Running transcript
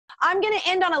I'm going to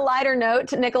end on a lighter note,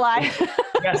 Nikolaj.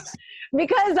 Yes.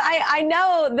 Because I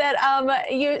know that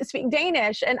you speak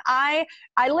Danish, and I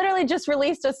literally just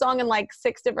released a song in like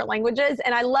 6 different languages,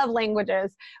 and I love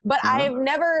languages, but I've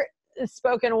never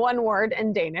spoken one word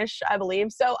in Danish, I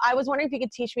believe. So I was wondering if you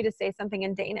could teach me to say something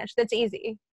in Danish that's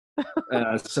easy.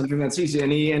 Something that's easy.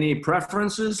 Any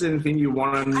preferences? Anything you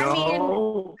want to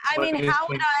know? I mean,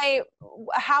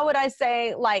 how would I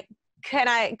say, like, could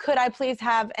I please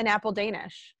have an apple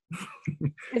Danish?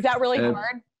 Is that really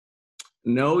hard?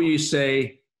 No, you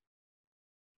say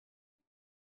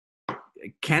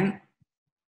kan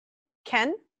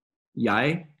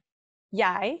jeg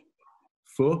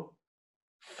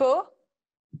få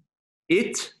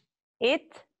et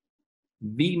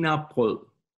wienerbrød.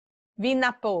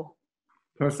 Wienerbrød.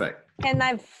 Perfect. Can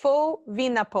I få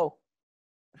wienerbrød?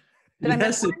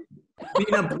 Yes,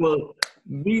 wienerbrød.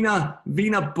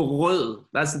 Wienerbrød.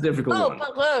 That's the difficult one.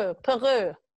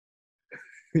 Peru.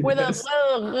 With Yes.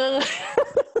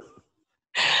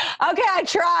 Okay, I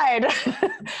tried.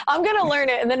 I'm going to learn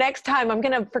it. And the next time I'm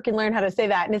going to freaking learn how to say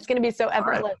that. And it's going to be so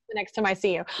effortless the next time I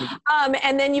see you.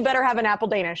 And then you better have an apple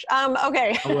Danish.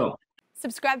 Okay. I will.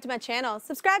 Subscribe to my channel.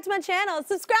 Subscribe to my channel.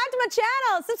 Subscribe to my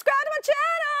channel. Subscribe to my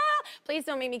channel. Please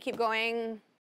don't make me keep going.